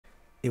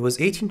It was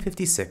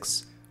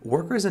 1856.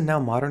 Workers in now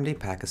modern-day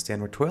Pakistan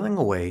were toiling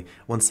away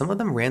when some of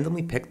them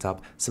randomly picked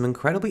up some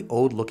incredibly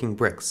old-looking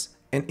bricks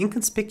and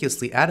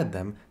inconspicuously added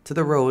them to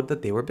the road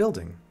that they were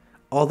building.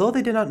 Although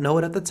they did not know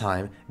it at the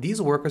time,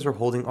 these workers were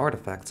holding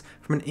artifacts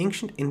from an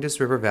ancient Indus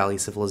River Valley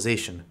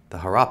civilization, the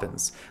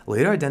Harappans,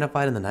 later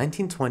identified in the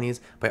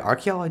 1920s by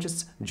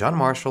archaeologists John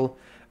Marshall,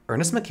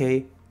 Ernest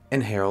Mackay,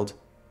 and Harold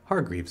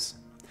Hargreaves.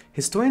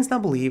 Historians now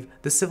believe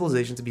this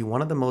civilization to be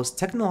one of the most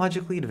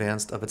technologically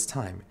advanced of its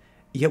time.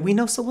 Yet we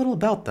know so little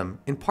about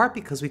them, in part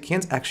because we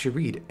can't actually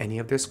read any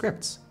of their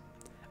scripts.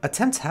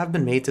 Attempts have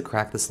been made to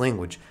crack this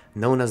language,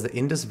 known as the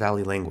Indus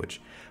Valley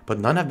language, but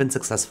none have been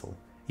successful.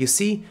 You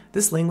see,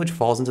 this language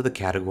falls into the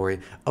category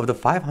of the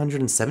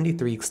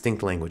 573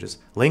 extinct languages,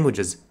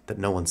 languages that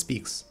no one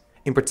speaks.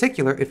 In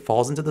particular, it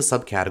falls into the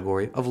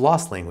subcategory of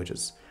lost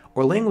languages,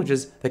 or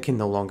languages that can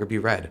no longer be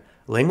read.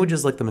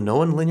 Languages like the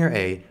Minoan Linear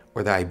A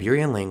or the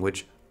Iberian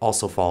language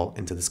also fall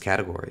into this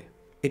category.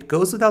 It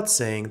goes without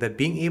saying that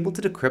being able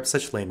to decrypt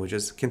such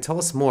languages can tell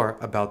us more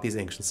about these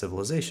ancient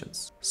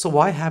civilizations. So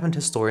why haven't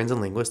historians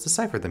and linguists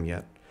deciphered them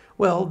yet?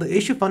 Well, the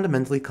issue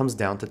fundamentally comes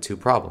down to two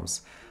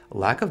problems: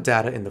 lack of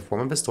data in the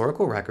form of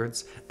historical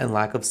records and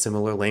lack of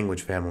similar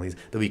language families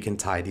that we can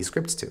tie these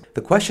scripts to.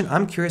 The question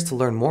I'm curious to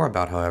learn more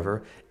about,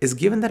 however, is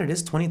given that it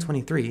is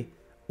 2023,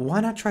 why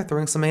not try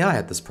throwing some AI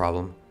at this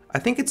problem? I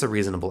think it's a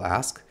reasonable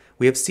ask.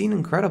 We have seen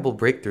incredible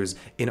breakthroughs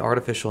in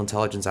artificial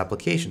intelligence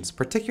applications,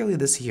 particularly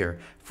this year.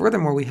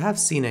 Furthermore, we have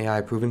seen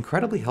AI prove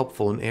incredibly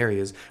helpful in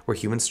areas where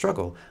humans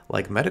struggle,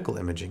 like medical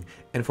imaging,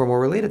 and for more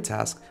related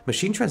tasks,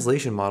 machine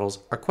translation models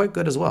are quite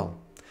good as well.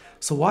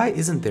 So why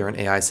isn't there an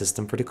AI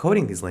system for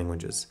decoding these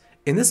languages?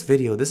 In this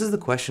video, this is the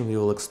question we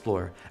will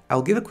explore.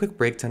 I'll give a quick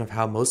breakdown of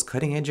how most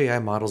cutting-edge AI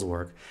models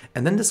work,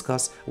 and then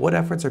discuss what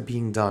efforts are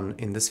being done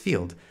in this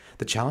field,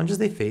 the challenges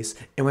they face,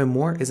 and why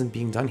more isn't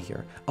being done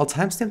here. I'll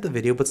timestamp the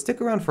video, but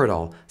stick around for it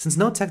all, since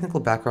no technical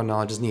background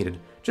knowledge is needed.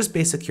 Just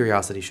basic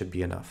curiosity should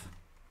be enough.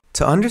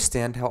 To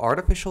understand how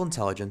artificial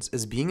intelligence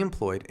is being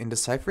employed in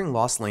deciphering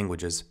lost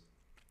languages,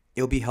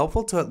 it'll be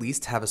helpful to at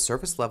least have a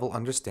surface-level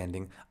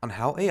understanding on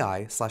how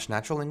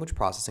AI/natural language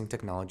processing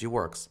technology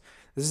works.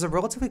 This is a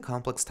relatively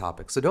complex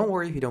topic, so don't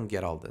worry if you don't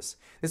get all this.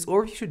 This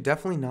overview should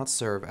definitely not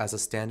serve as a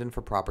stand-in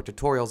for proper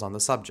tutorials on the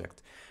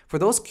subject. For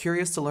those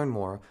curious to learn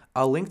more,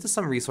 I'll link to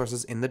some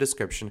resources in the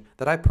description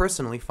that I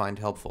personally find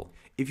helpful.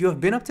 If you have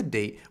been up to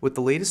date with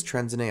the latest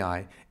trends in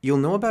AI, you'll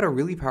know about a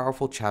really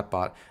powerful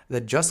chatbot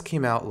that just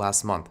came out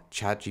last month,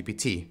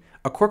 ChatGPT.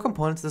 A core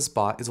component to this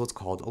bot is what's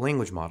called a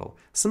language model.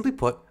 Simply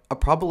put, a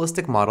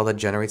probabilistic model that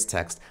generates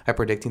text by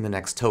predicting the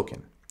next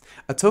token.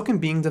 A token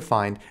being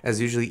defined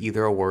as usually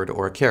either a word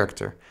or a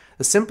character.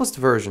 The simplest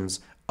versions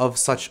of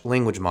such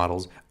language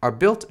models are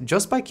built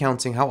just by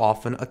counting how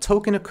often a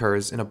token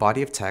occurs in a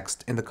body of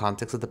text in the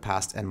context of the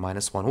past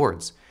n-1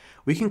 words.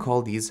 We can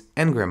call these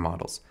n-gram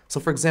models. So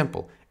for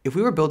example, if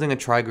we were building a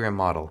trigram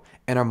model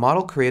and our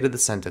model created the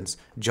sentence,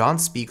 "John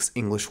speaks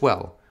English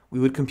well," we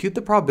would compute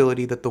the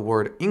probability that the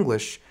word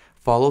English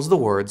follows the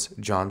words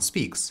John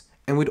speaks,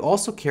 and we'd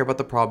also care about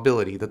the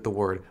probability that the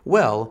word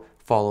well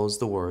follows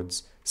the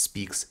words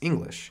speaks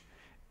English.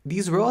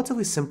 These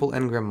relatively simple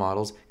n-gram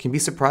models can be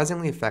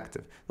surprisingly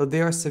effective, though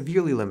they are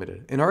severely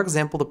limited. In our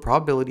example, the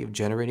probability of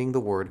generating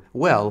the word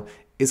well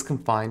is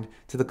confined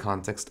to the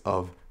context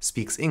of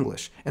speaks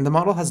English, and the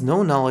model has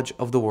no knowledge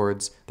of the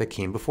words that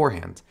came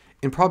beforehand.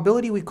 In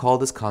probability, we call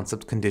this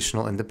concept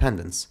conditional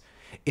independence,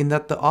 in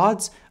that the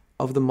odds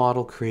of the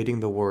model creating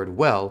the word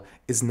well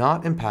is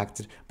not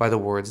impacted by the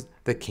words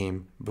that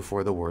came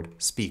before the word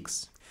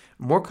speaks.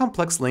 More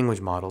complex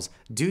language models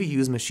do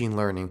use machine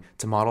learning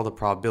to model the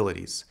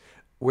probabilities,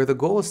 where the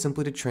goal is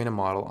simply to train a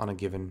model on a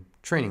given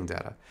training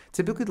data.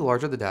 Typically, the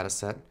larger the data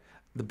set,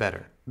 the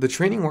better. The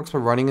training works by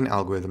running an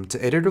algorithm to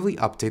iteratively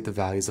update the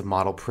values of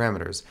model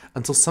parameters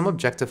until some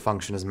objective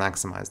function is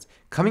maximized.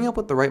 Coming up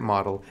with the right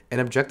model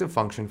and objective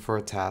function for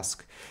a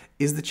task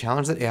is the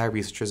challenge that AI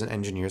researchers and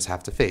engineers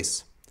have to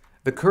face.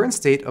 The current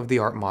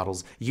state-of-the-art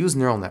models use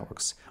neural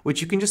networks,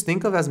 which you can just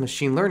think of as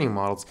machine learning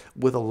models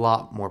with a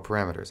lot more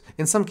parameters,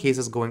 in some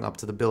cases going up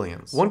to the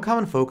billions. One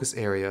common focus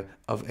area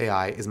of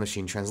AI is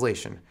machine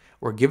translation,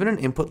 where given an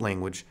input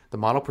language, the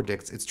model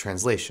predicts its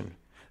translation.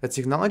 The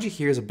technology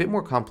here is a bit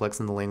more complex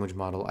than the language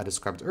model I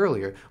described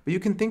earlier, but you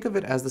can think of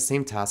it as the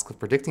same task of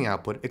predicting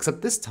output,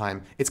 except this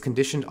time it's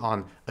conditioned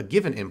on a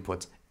given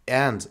input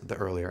and the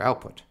earlier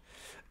output.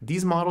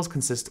 These models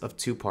consist of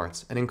two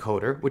parts: an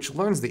encoder, which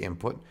learns the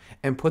input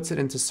and puts it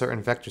into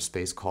certain vector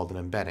space called an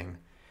embedding.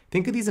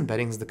 Think of these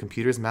embeddings as the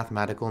computer's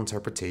mathematical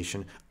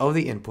interpretation of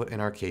the input, in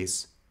our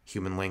case,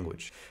 human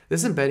language.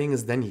 This embedding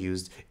is then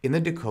used in the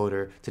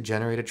decoder to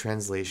generate a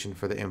translation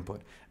for the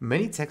input.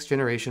 Many text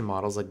generation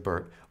models like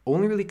BERT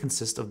only really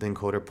consist of the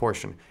encoder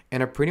portion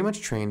and are pretty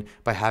much trained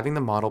by having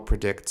the model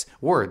predict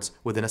words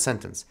within a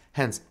sentence,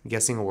 hence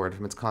guessing a word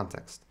from its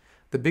context.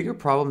 The bigger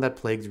problem that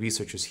plagues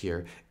researchers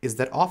here is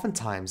that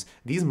oftentimes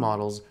these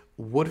models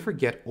would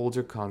forget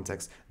older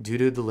context due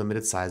to the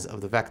limited size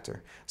of the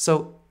vector.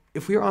 So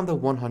If we are on the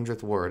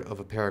 100th word of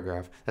a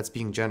paragraph that's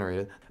being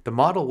generated, the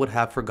model would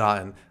have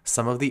forgotten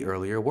some of the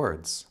earlier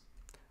words.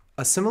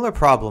 A similar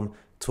problem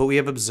to what we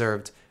have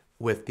observed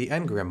with the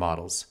n-gram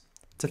models.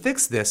 To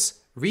fix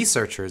this,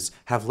 researchers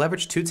have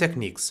leveraged two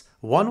techniques.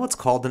 One, what's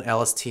called an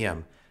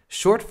LSTM,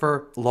 short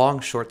for long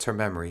short-term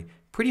memory.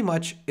 Pretty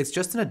much, it's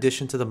just an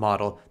addition to the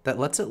model that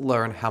lets it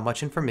learn how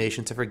much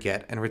information to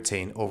forget and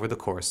retain over the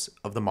course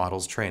of the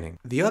model's training.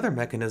 The other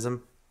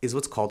mechanism is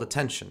what's called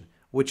attention,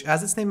 which,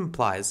 as its name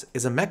implies,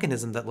 is a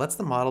mechanism that lets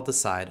the model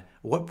decide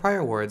what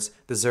prior words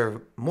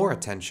deserve more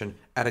attention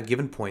at a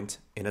given point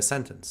in a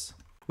sentence.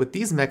 With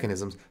these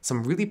mechanisms,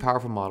 some really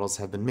powerful models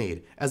have been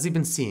made, as we've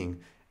been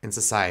seeing in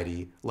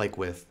society, like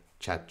with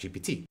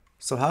ChatGPT.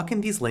 So how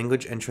can these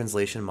language and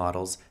translation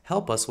models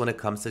help us when it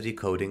comes to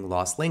decoding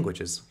lost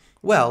languages?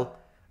 Well,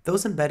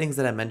 those embeddings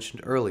that I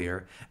mentioned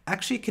earlier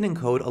actually can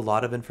encode a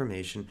lot of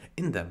information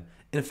in them.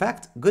 In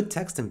fact, good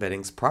text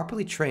embeddings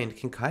properly trained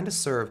can kind of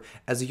serve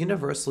as a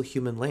universal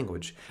human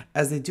language,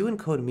 as they do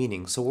encode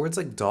meaning, so words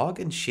like dog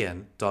and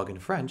chien, dog in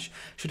French,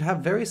 should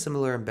have very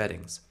similar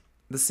embeddings.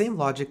 The same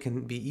logic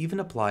can be even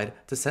applied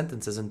to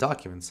sentences and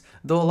documents,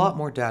 though a lot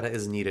more data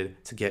is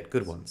needed to get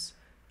good ones.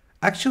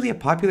 Actually, a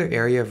popular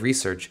area of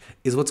research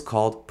is what's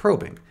called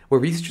probing, where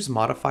researchers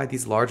modify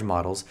these large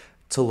models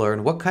to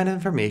learn what kind of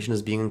information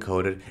is being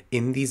encoded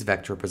in these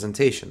vector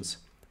representations.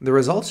 The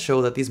results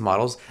show that these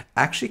models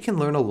actually can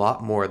learn a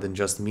lot more than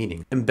just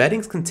meaning.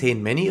 Embeddings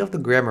contain many of the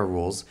grammar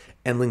rules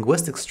and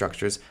linguistic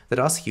structures that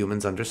us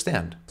humans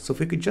understand. So if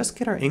we could just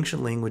get our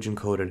ancient language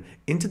encoded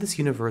into this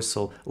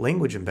universal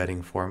language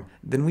embedding form,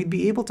 then we'd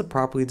be able to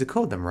properly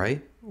decode them,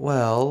 right?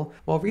 Well,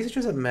 while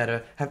researchers at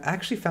Meta have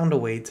actually found a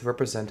way to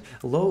represent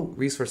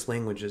low-resource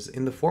languages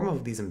in the form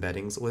of these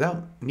embeddings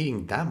without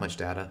needing that much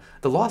data,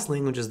 the lost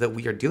languages that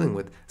we are dealing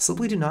with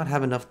simply do not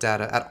have enough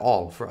data at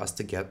all for us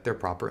to get their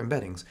proper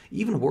embeddings.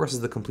 Even worse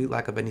is the complete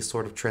lack of any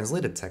sort of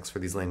translated text for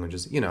these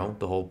languages,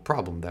 the whole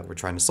problem that we're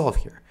trying to solve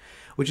here,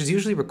 which is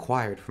usually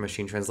required for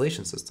machine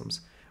translation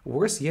systems.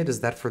 Worse yet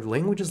is that for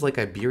languages like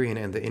Iberian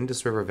and the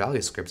Indus River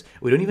Valley Script,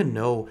 we don't even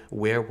know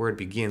where word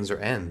begins or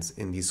ends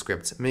in these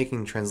scripts,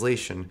 making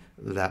translation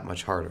that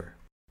much harder.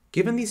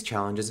 Given these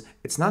challenges,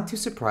 it's not too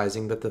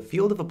surprising that the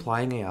field of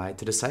applying AI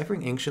to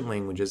deciphering ancient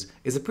languages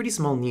is a pretty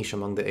small niche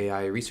among the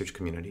AI research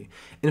community.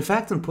 In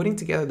fact, in putting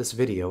together this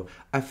video,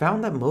 I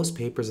found that most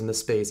papers in this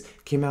space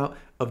came out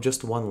of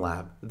just one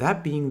lab,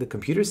 that being the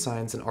Computer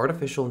Science and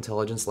Artificial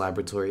Intelligence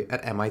Laboratory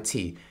at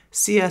MIT,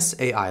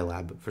 CSAI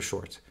Lab for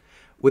short,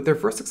 with their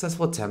first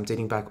successful attempt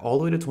dating back all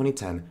the way to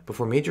 2010,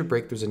 before major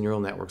breakthroughs in neural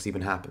networks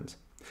even happened.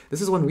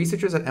 This is when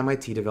researchers at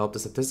MIT developed a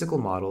statistical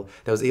model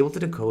that was able to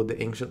decode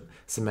the ancient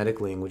Semitic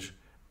language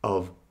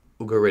of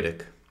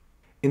Ugaritic.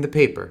 In the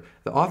paper,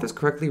 the authors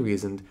correctly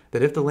reasoned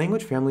that if the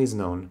language family is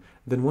known,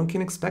 then one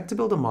can expect to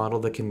build a model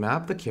that can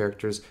map the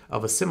characters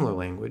of a similar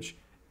language,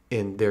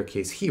 in their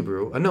case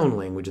Hebrew, a known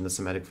language in the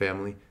Semitic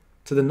family,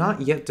 to the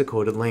not yet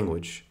decoded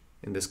language,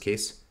 in this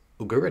case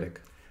Ugaritic.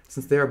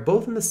 Since they are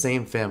both in the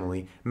same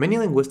family, many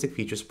linguistic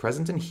features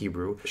present in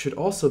Hebrew should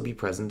also be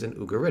present in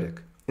Ugaritic.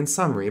 In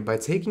summary, by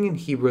taking in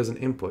Hebrew as an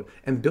input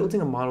and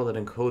building a model that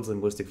encodes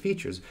linguistic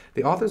features,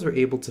 the authors were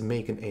able to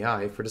make an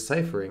AI for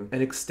deciphering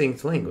an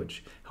extinct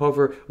language.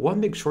 However,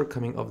 one big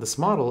shortcoming of this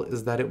model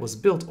is that it was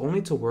built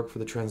only to work for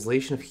the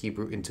translation of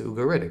Hebrew into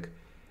Ugaritic,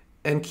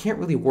 and can't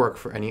really work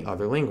for any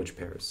other language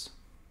pairs.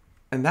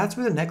 And that's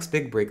where the next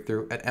big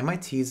breakthrough at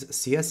MIT's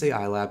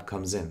CSAI Lab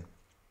comes in.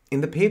 In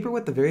the paper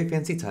with the very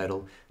fancy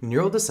title,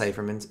 Neural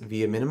Decipherment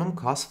via Minimum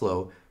Cost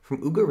Flow from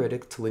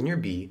Ugaritic to Linear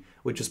B,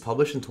 which was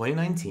published in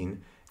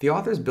 2019, the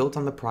authors built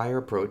on the prior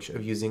approach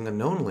of using a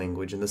known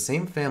language in the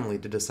same family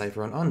to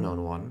decipher an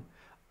unknown one.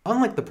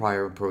 Unlike the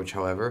prior approach,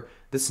 however,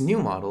 this new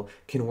model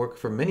can work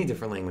for many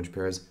different language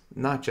pairs,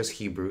 not just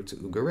Hebrew to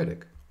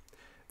Ugaritic.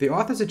 The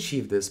authors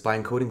achieved this by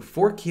encoding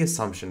 4 key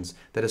assumptions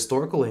that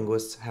historical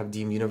linguists have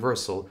deemed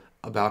universal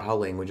about how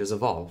languages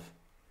evolve.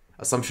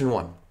 Assumption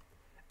 1.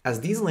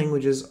 As these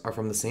languages are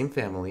from the same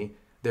family,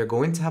 they're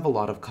going to have a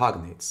lot of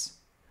cognates.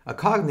 A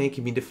cognate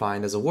can be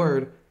defined as a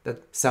word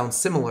that sounds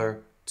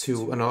similar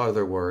to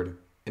another word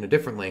in a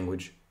different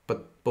language,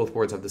 but both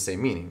words have the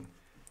same meaning.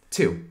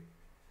 2.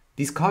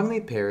 These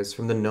cognate pairs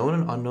from the known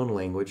and unknown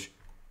language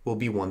will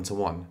be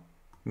one-to-one,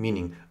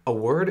 meaning a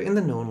word in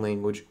the known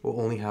language will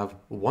only have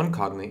one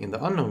cognate in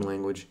the unknown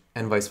language,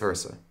 and vice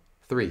versa.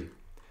 3.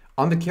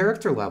 On the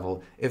character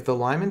level, if the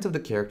alignment of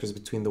the characters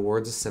between the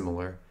words is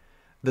similar,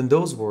 then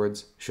those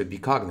words should be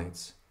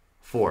cognates.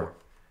 4.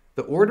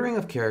 The ordering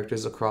of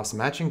characters across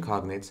matching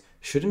cognates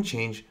shouldn't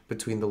change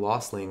between the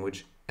lost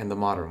language and the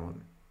modern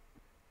one.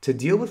 To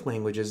deal with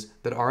languages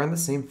that are in the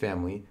same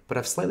family but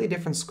have slightly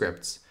different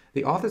scripts,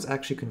 the authors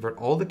actually convert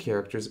all the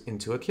characters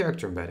into a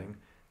character embedding,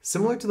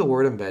 similar to the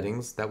word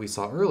embeddings that we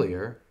saw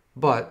earlier,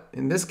 but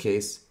in this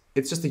case,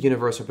 it's just a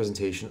universal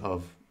representation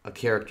of a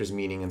character's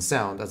meaning and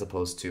sound as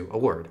opposed to a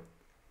word.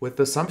 With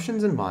the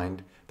assumptions in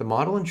mind, the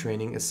model and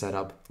training is set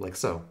up like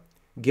so.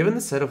 Given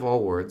the set of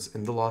all words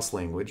in the lost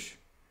language,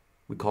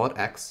 we call it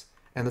X,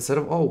 and the set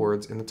of all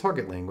words in the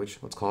target language,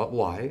 let's call it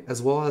Y,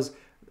 as well as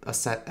a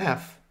set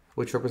F,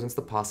 which represents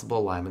the possible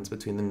alignments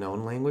between the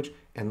known language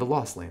and the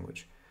lost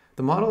language.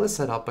 The model is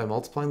set up by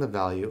multiplying the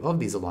value of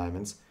these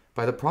alignments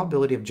by the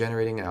probability of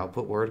generating an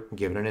output word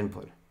given an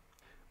input.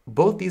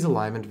 Both these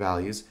alignment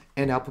values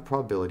and output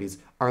probabilities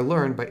are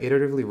learned by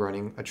iteratively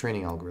running a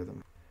training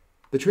algorithm.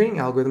 The training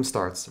algorithm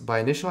starts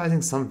by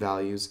initializing some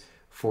values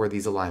for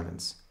these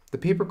alignments. The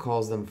paper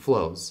calls them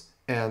flows,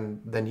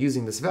 and then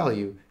using this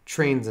value,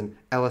 trains an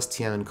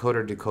LSTM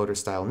encoder-decoder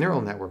style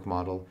neural network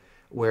model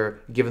where,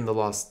 given the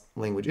lost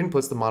language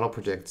inputs, the model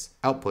predicts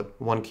output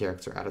one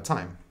character at a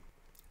time.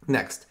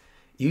 Next,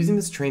 using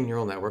this trained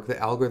neural network, the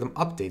algorithm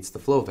updates the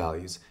flow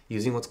values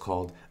using what's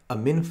called a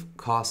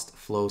min-cost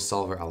flow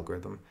solver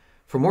algorithm.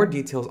 For more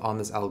details on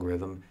this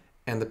algorithm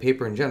and the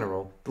paper in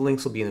general, the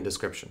links will be in the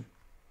description.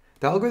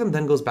 The algorithm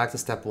then goes back to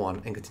step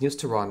 1 and continues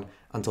to run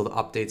until the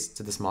updates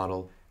to this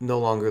model no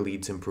longer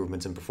lead to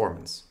improvements in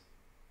performance.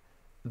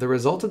 The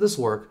result of this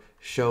work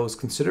shows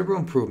considerable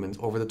improvement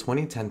over the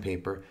 2010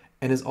 paper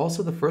and is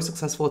also the first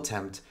successful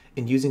attempt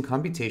in using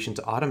computation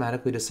to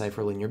automatically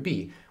decipher linear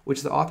B,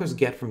 which the authors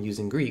get from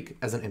using Greek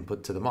as an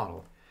input to the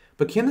model.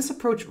 But can this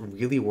approach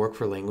really work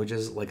for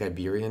languages like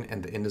Iberian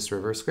and the Indus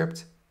River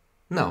Script?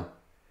 No,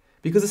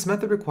 because this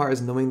method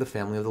requires knowing the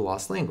family of the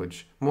lost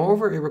language.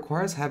 Moreover, it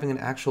requires having an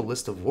actual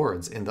list of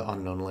words in the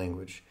unknown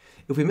language.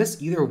 If we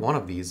miss either one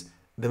of these,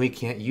 then we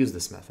can't use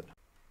this method.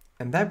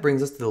 And that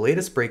brings us to the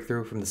latest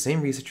breakthrough from the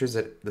same researchers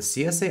at the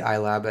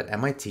CSAI Lab at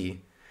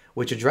MIT,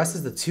 which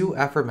addresses the two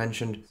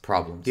aforementioned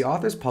problems. The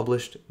authors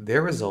published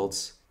their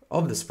results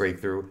of this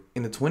breakthrough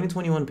in the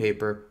 2021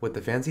 paper with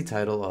the fancy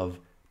title of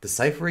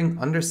Deciphering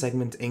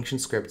Under-Segment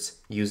Ancient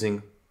Scripts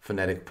Using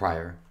Phonetic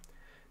Prior.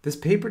 This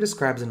paper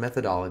describes a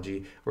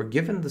methodology where,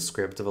 given the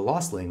script of a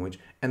lost language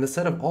and the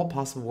set of all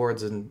possible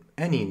words in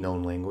any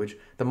known language,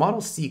 the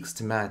model seeks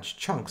to match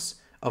chunks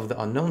of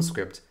the unknown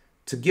script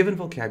to given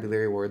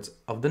vocabulary words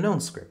of the known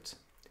script,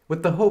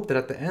 with the hope that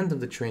at the end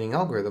of the training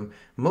algorithm,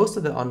 most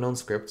of the unknown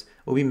script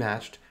will be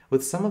matched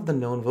with some of the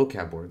known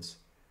vocab words.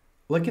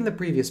 Like in the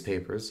previous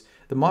papers,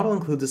 the model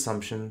includes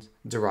assumptions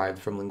derived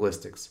from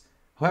linguistics.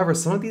 However,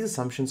 some of these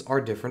assumptions are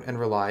different and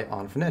rely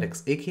on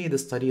phonetics, aka the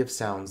study of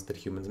sounds that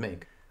humans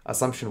make.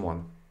 Assumption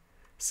 1.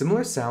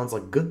 Similar sounds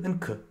like g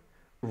and k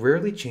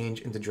rarely change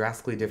into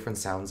drastically different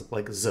sounds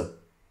like z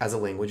as a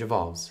language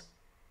evolves.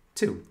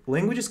 2.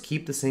 Languages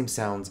keep the same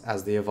sounds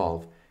as they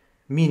evolve,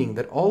 meaning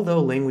that although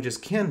languages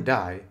can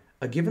die,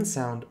 a given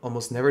sound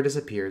almost never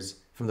disappears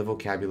from the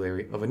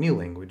vocabulary of a new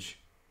language.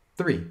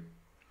 3.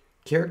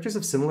 Characters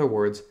of similar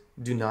words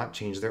do not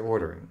change their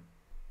ordering.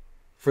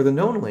 For the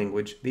known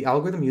language, the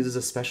algorithm uses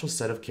a special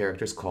set of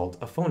characters called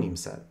a phoneme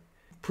set,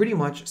 pretty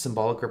much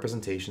symbolic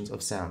representations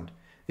of sound.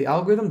 The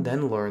algorithm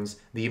then learns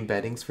the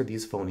embeddings for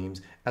these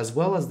phonemes as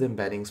well as the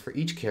embeddings for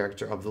each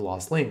character of the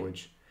lost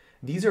language.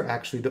 These are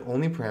actually the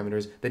only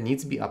parameters that need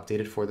to be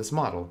updated for this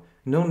model.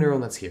 No neural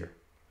nets here.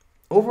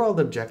 Overall,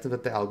 the objective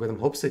that the algorithm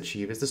hopes to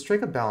achieve is to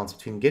strike a balance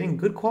between getting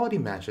good quality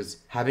matches,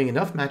 having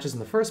enough matches in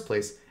the first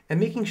place, and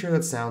making sure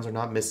that sounds are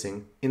not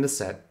missing in the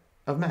set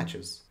of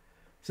matches.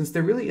 Since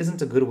there really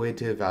isn't a good way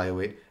to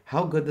evaluate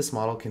how good this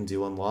model can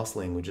do on lost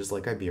languages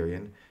like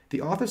Iberian, the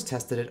authors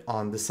tested it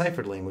on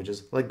deciphered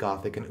languages like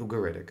Gothic and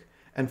Ugaritic,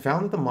 and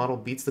found that the model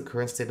beats the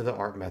current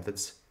state-of-the-art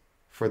methods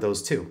for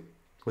those two.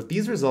 With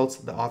these results,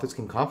 the authors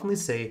can confidently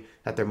say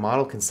that their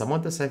model can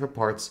somewhat decipher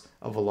parts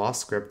of a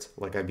lost script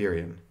like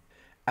Iberian.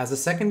 As a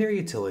secondary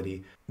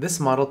utility, this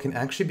model can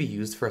actually be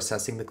used for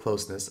assessing the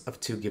closeness of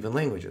two given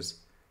languages.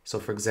 So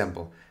for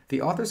example,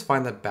 the authors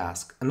find that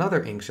Basque,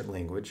 another ancient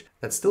language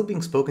that's still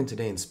being spoken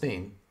today in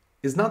Spain,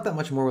 is not that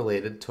much more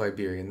related to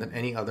Iberian than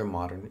any other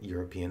modern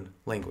European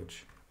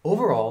language.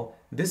 Overall,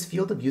 this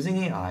field of using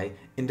AI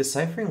in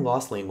deciphering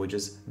lost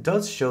languages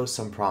does show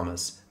some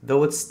promise,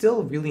 though it's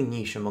still really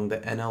niche among the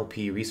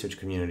NLP research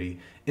community.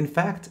 In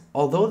fact,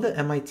 although the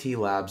MIT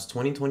Lab's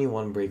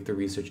 2021 breakthrough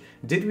research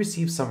did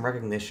receive some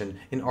recognition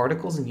in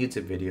articles and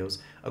YouTube videos,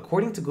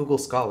 according to Google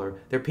Scholar,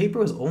 their paper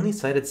was only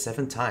cited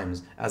 7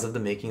 times as of the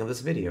making of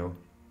this video.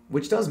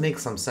 Which does make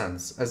some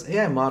sense. As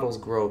AI models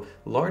grow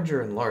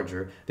larger and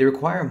larger, they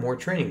require more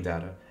training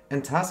data,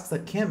 and tasks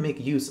that can't make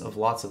use of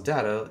lots of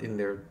data in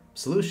their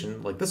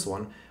solution, like this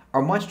one,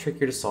 are much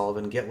trickier to solve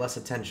and get less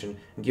attention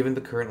given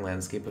the current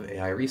landscape of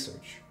AI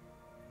research.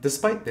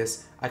 Despite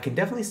this, I can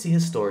definitely see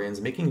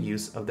historians making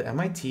use of the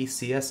MIT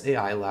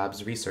CSAI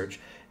Lab's research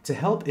to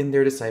help in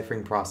their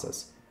deciphering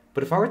process.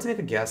 But if I were to make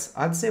a guess,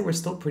 I'd say we're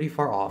still pretty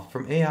far off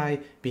from AI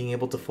being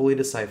able to fully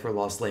decipher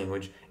lost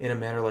language in a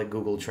manner like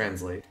Google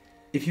Translate.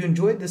 If you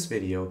enjoyed this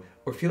video,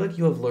 or feel like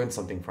you have learned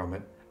something from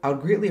it, I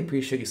would greatly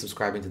appreciate you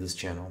subscribing to this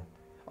channel.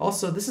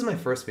 Also, this is my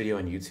first video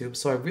on YouTube,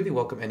 so I really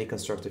welcome any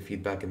constructive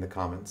feedback in the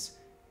comments.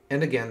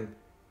 And again,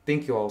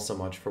 thank you all so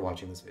much for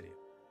watching this video.